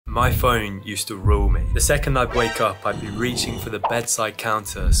My phone used to rule me. The second I'd wake up, I'd be reaching for the bedside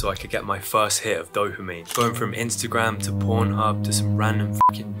counter so I could get my first hit of dopamine. Going from Instagram to Pornhub to some random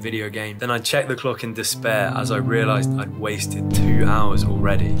fucking video game. Then I'd check the clock in despair as I realized I'd wasted 2 hours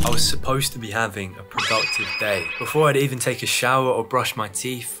already. I was supposed to be having a productive day. Before I'd even take a shower or brush my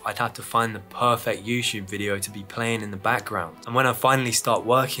teeth, I'd have to find the perfect YouTube video to be playing in the background. And when I finally start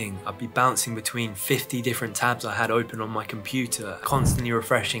working, I'd be bouncing between 50 different tabs I had open on my computer, constantly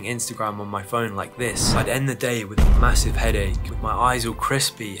refreshing Instagram on my phone like this. I'd end the day with a massive headache, with my eyes all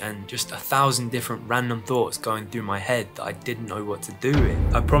crispy and just 1,000 different random thoughts going through my head that I didn't know what to do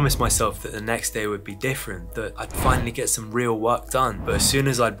with. I promised myself that the next day would be different, that I'd finally get some real work done. But as soon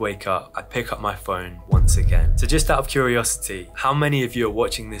as I'd wake up, I'd pick up my phone once again. So just out of curiosity, how many of you are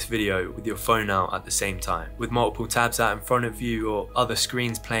watching this video with your phone out at the same time, with multiple tabs out in front of you or other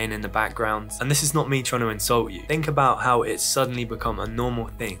screens playing in the background? And this is not me trying to insult you. Think about how it's suddenly become a normal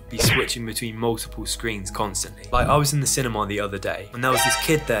thing, be switching between multiple screens constantly. Like, I was in the cinema the other day and there was this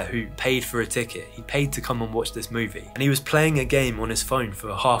kid there who paid for a ticket. He paid to come and watch this movie and he was playing a game on his phone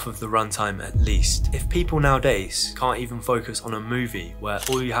for half of the runtime at least. If people nowadays can't even focus on a movie where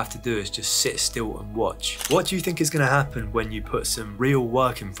all you have to do is just sit still and watch, what do you think is going to happen when you put some real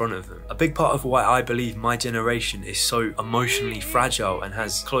work in front of them? A big part of why I believe my generation is so emotionally fragile and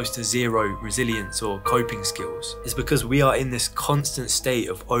has close to zero resilience or coping skills is because we are in this constant state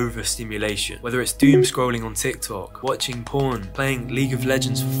of overstimulation. Whether it's doom scrolling on TikTok, watching porn, playing League of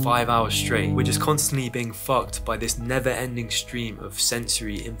Legends for 5 hours straight, we're just constantly being fucked by this never-ending stream of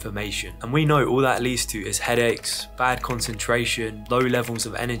sensory information. And we know all that leads to is headaches, bad concentration, low levels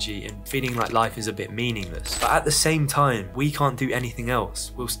of energy, and feeling like life is a bit meaningless. But at the same time, we can't do anything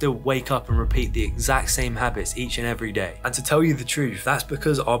else. We'll still wake up and repeat the exact same habits each and every day. And to tell you the truth, that's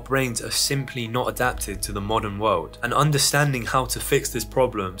because our brains are simply not adapted to the modern world. And understanding how to fix this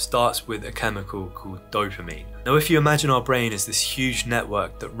problem starts with a chemical called dopamine. Now, if you imagine our brain as this huge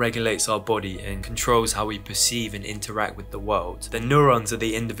network that regulates our body and controls how we perceive and interact with the world, then neurons are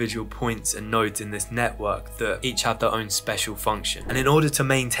the individual points and nodes in this network that each have their own special function. And in order to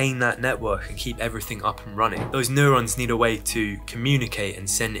maintain that network and keep everything up and running, those neurons need a way to communicate and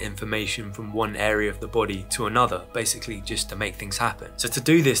send information from one area of the body to another, basically just to make things happen. So to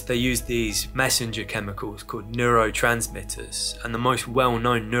do this, they use these messenger chemicals called neurotransmitters, and the most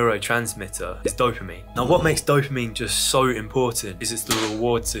well-known neurotransmitter is dopamine. Now, what makes dopamine just so important is it's the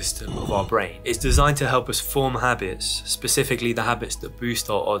reward system of our brain. It's designed to help us form habits, specifically the habits that boost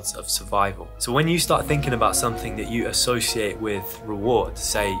our odds of survival. So when you start thinking about something that you associate with reward,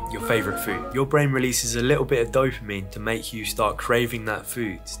 say your favorite food, your brain releases a little bit of dopamine to make you start craving that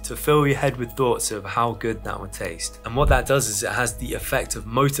food, to fill your head with thoughts of how good that would taste. And what that does is it has the effect of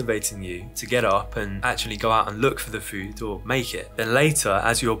motivating you to get up and actually go out and look for the food or make it. Then later,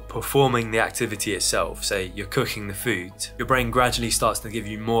 as you're performing the activity itself, say you're cooking the food, your brain gradually starts to give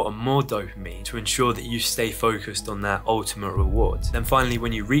you more and more dopamine to ensure that you stay focused on that ultimate reward. Then finally,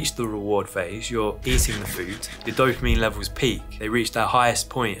 when you reach the reward phase, you're eating the food, your dopamine levels peak, they reach their highest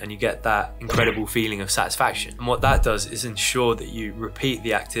point and you get that incredible feeling of satisfaction. And what that does is ensure that you repeat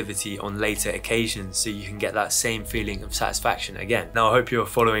the activity on later occasions so you can get that same feeling of satisfaction again. Now, I hope you're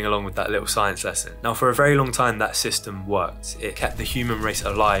following along with that little science lesson. Now, for a very long time that system worked. It kept the human race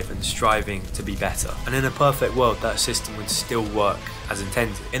alive and striving to be better. And in a perfect world, that system would still work as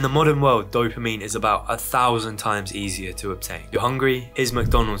intended. In the modern world, dopamine is about 1,000 times easier to obtain. You're hungry, here's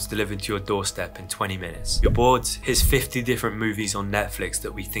McDonald's delivered to your doorstep in 20 minutes. You're bored, here's 50 different movies on Netflix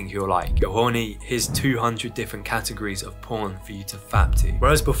that we think you'll like. You're horny, here's 200 different categories of porn for you to fap to.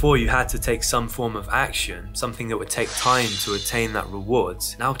 Whereas before you had to take some form of action, something that would take time to attain that reward,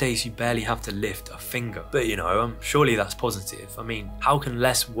 nowadays you barely have to lift a finger. But you know, surely that's positive. I mean, how can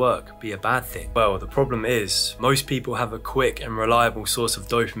less work be a bad thing? Well, the problem is, most people have a quick and reliable source of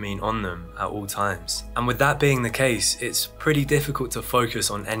dopamine on them at all times. And with that being the case, it's pretty difficult to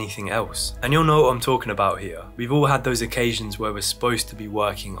focus on anything else. And you'll know what I'm talking about here. We've all had those occasions where we're supposed to be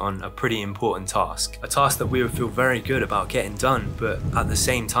working on a pretty important task. A task that we would feel very good about getting done, but at the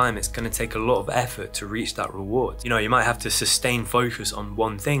same time, it's going to take a lot of effort to reach that reward. You know, you might have to sustain focus on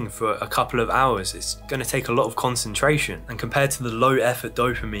one thing for a couple of hours. It's going to take a lot of concentration. And compared to the low effort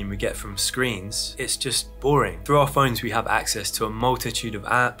dopamine we get from screens, it's just boring. Through our phones, we have access to a multitude of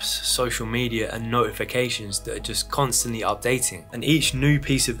apps, social media and notifications that are just constantly updating, and each new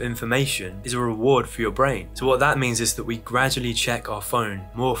piece of information is a reward for your brain. So what that means is that we gradually check our phone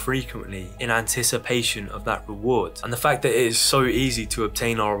more frequently in anticipation of that reward, and the fact that it is so easy to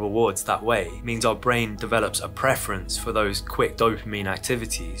obtain our rewards that way means our brain develops a preference for those quick dopamine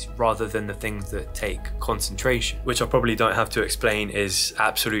activities rather than the things that take concentration, which I probably don't have to explain dopamine is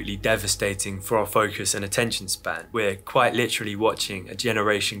absolutely devastating for our focus and attention span. We're quite literally watching a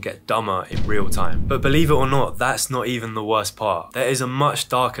generation get dumber in real time. But believe it or not, that's not even the worst part. There is a much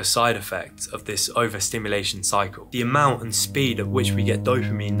darker side effect of this overstimulation cycle. The amount and speed at which we get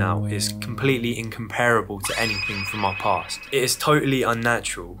dopamine now is completely incomparable to anything from our past. It is totally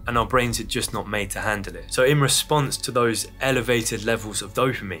unnatural, and our brains are just not made to handle it. So in response to those elevated levels of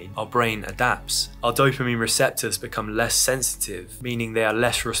dopamine, our brain adapts. Our dopamine receptors become less sensitive, meaning they are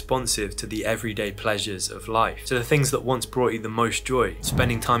less responsive to the everyday pleasures of life. So the things that once brought you the most joy,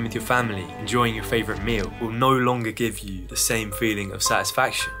 spending time with your family, enjoying your favorite meal, will no longer give you the same feeling of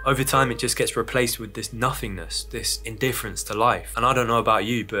satisfaction. Over time, it just gets replaced with this nothingness, this indifference to life. And I don't know about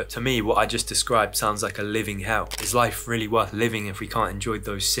you, but to me, what I just described sounds like a living hell. Is life really worth living if we can't enjoy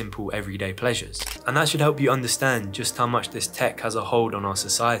those simple everyday pleasures? And that should help you understand just how much this tech has a hold on our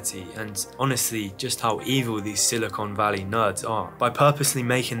society, and honestly, just how evil these Silicon Valley nerds are. By purposely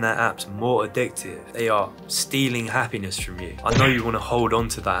making their apps more addictive, they are stealing happiness from you. I know you want to hold on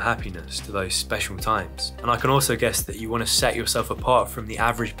to that happiness, to those special times. And I can also guess that you want to set yourself apart from the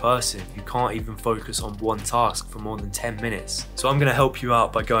average person who can't even focus on one task for more than 10 minutes. So I'm going to help you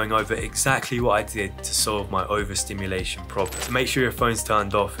out by going over exactly what I did to solve my overstimulation problem. So make sure your phone's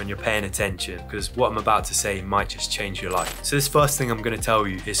turned off and you're paying attention, because what I'm about to say might just change your life. So this first thing I'm going to tell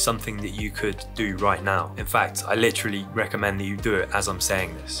you is something that you could do right now. In fact, I literally recommend that you do it as I'm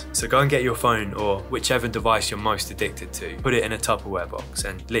saying this. So go and get your phone, or whichever device you're most addicted to, put it in a Tupperware box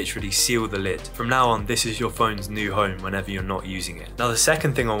and literally seal the lid. From now on, this is your phone's new home whenever you're not using it. Now the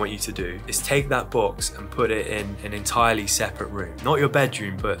second thing I want you to do is take that box and put it in an entirely separate room. Not your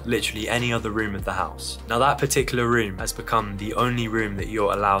bedroom, but literally any other room of the house. Now that particular room has become the only room that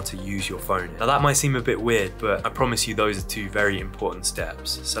you're allowed to use your phone in. Now that might seem a bit weird, but I promise you those are two very important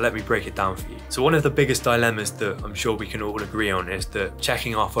steps. So let me break it down for you. So one of the biggest dilemmas that I'm sure we can all agree on is that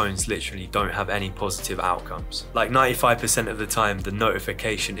checking our phones literally don't have any positive outcomes. Like 95% of the time, the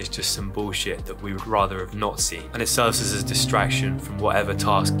notification is just some bullshit that we would rather have not seen, and it serves as a distraction from whatever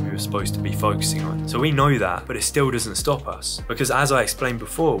task we were supposed to be focusing on. So we know that, but it still doesn't stop us, because as I explained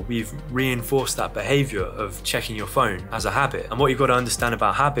before, we've reinforced that behavior of checking your phone as a habit. And what you've got to understand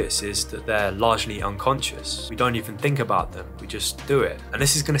about habits is that they're largely unconscious. We don't even think about them, we just do it. And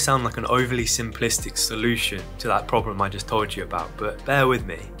this is going to sound like an overly simplistic solution to that problem I just told you about, but bear with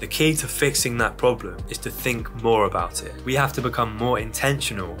me. The key to fixing that problem is to think more about it. We have to become more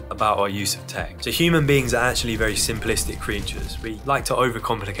intentional about our use of tech. So human beings are actually very simplistic creatures. We like to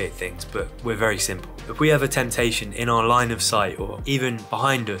overcomplicate things, but we're very simple. If we have a temptation in our line of sight, or even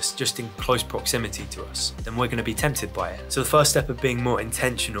behind us, just in close proximity to us, then we're going to be tempted by it. So the first step of being more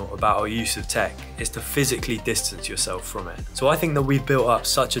intentional about our use of tech is to physically distance yourself from it. So I think that we've built up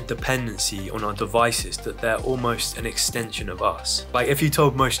such a dependency on our devices that they're almost an extension of us. Like if you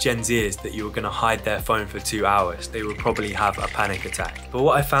told most Gen Zers that you were going to hide their phone for 2 hours, they would probably have a panic attack. But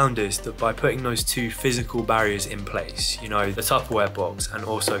what I found is that by putting those two physical barriers in place, you know, the Tupperware box and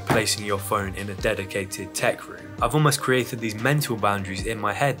also placing your phone in a dedicated tech room, I've almost created these mental boundaries in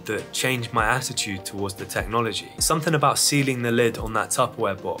my head that changed my attitude towards the technology. Something about sealing the lid on that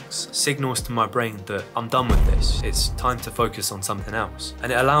Tupperware box signals to my brain that I'm done with this, it's time to focus on something else.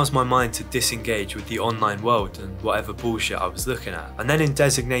 And it allows my mind to disengage with the online world and whatever bullshit I was looking at. And then in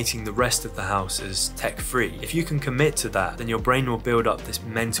designating the rest of the house as tech-free, if you can commit to that, then your brain will build up this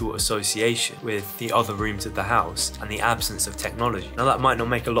mental association with the other rooms of the house and the absence of technology. Now that might not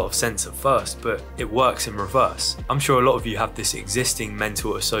make a lot of sense at first, but it works in reverse. I'm sure a lot of you have this existing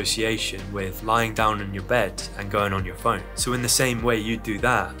mental association with lying down in your bed and going on your phone. So in the same way you do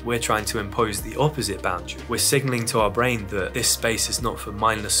that, we're trying to impose the opposite boundary. We're signaling to our brain that this space is not for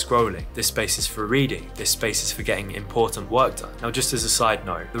mindless scrolling, this space is for reading, this space is for getting important work done. Now just as a side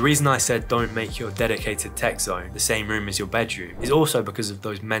note, the reason I said don't make your dedicated tech zone the same room as your bedroom is also because of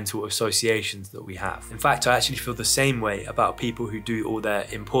those mental associations that we have. In fact, I actually feel the same way about people who do all their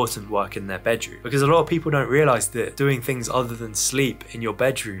important work in their bedroom, because a lot of people don't realize that doing things other than sleep in your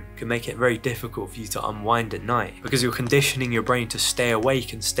bedroom can make it very difficult for you to unwind at night, because you're conditioning your brain to stay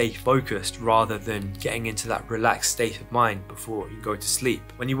awake and stay focused rather than getting into that relaxed state of mind before you go to sleep.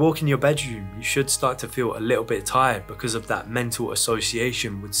 When you walk in your bedroom, you should start to feel a little bit tired because of that mental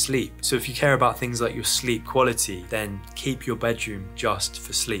association with sleep. So if you care about things like your sleep quality, then keep your bedroom just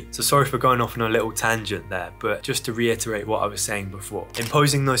for sleep. So sorry for going off on a little tangent there, but just to reiterate what I was saying before,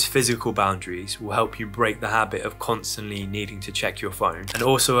 imposing those physical boundaries will help you break the habit of constantly needing to check your phone, and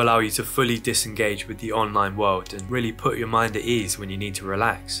also allow you to fully disengage with the online world and really put your mind at ease when you need to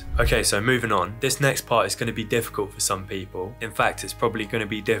relax. Okay, so moving on. This next part is going to be difficult for some people. In fact, it's probably going to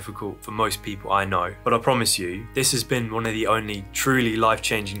be difficult for most people I know, but I promise you, this has been one of the only truly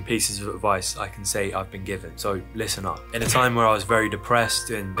life-changing pieces of advice I can say I've been given, so listen up. In a time where I was very depressed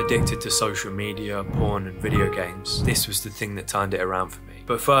and addicted to social media, porn and video games, this was the thing that turned it around for me.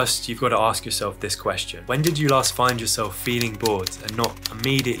 But first, you've got to ask yourself this question. When did you last find yourself feeling bored and not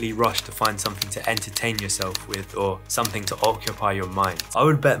immediately rush to find something to entertain yourself with or something to occupy your mind? I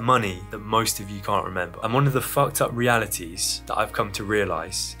would bet money that most of you can't remember. And one of the fucked up realities that I've come to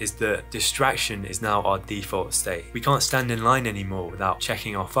realize is that distraction is now our default state. We can't stand in line anymore without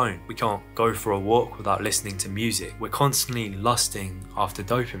checking our phone. We can't go for a walk without listening to music. We're constantly lusting after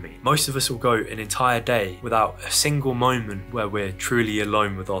dopamine. Most of us will go an entire day without a single moment where we're truly alone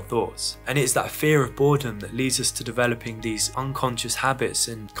with our thoughts. And it's that fear of boredom that leads us to developing these unconscious habits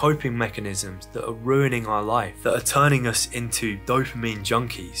and coping mechanisms that are ruining our life, that are turning us into dopamine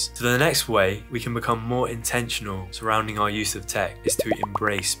junkies. So the next way we can become more intentional surrounding our use of tech is to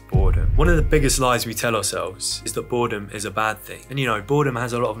embrace boredom. One of the biggest lies we tell ourselves is that boredom is a bad thing. And you know, boredom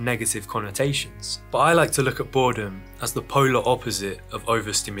has a lot of negative connotations. But I like to look at boredom as the polar opposite of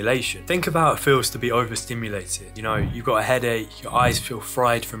overstimulation. Think of how it feels to be overstimulated. You know, you've got a headache, your eyes feel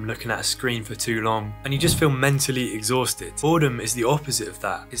fried from looking at a screen for too long, and you just feel mentally exhausted. Boredom is the opposite of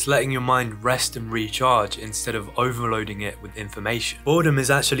that. It's letting your mind rest and recharge instead of overloading it with information. Boredom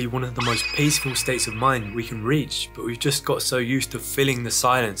is actually one of the most peaceful states of mind we can reach, but we've just got so used to filling the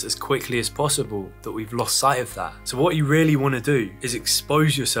silence as quickly as possible that we've lost sight of that. So what you really want to do is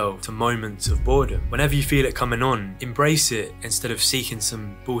expose yourself to moments of boredom. Whenever you feel it coming on, embrace it instead of seeking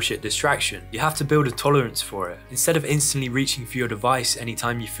some bullshit distraction. You have to build a tolerance for it. Instead of instantly reaching for your device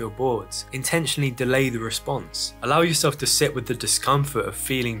anytime you feel bored, intentionally delay the response. Allow yourself to sit with the discomfort of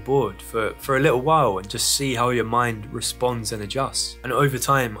feeling bored for a little while and just see how your mind responds and adjusts. And over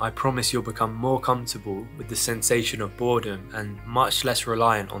time, I promise you'll become more comfortable with the sensation of boredom and much less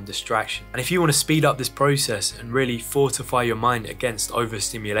reliant on distraction. And if you want to speed up this process and really fortify your mind against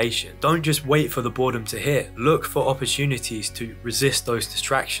overstimulation, don't just wait for the boredom to hit. Look for opportunities to resist those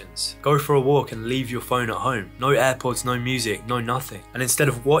distractions. Go for a walk and leave your phone at home. No AirPods, no music, no nothing. And instead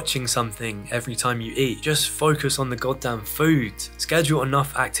of watching something every time you eat, just focus on the goddamn food. Schedule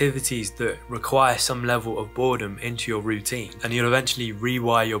enough activities that require some level of boredom into your routine, and you'll eventually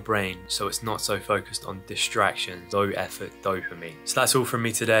rewire your brain so it's not so focused on distractions, low effort dopamine. So that's all from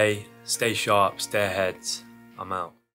me today. Stay sharp, stay ahead. I'm out.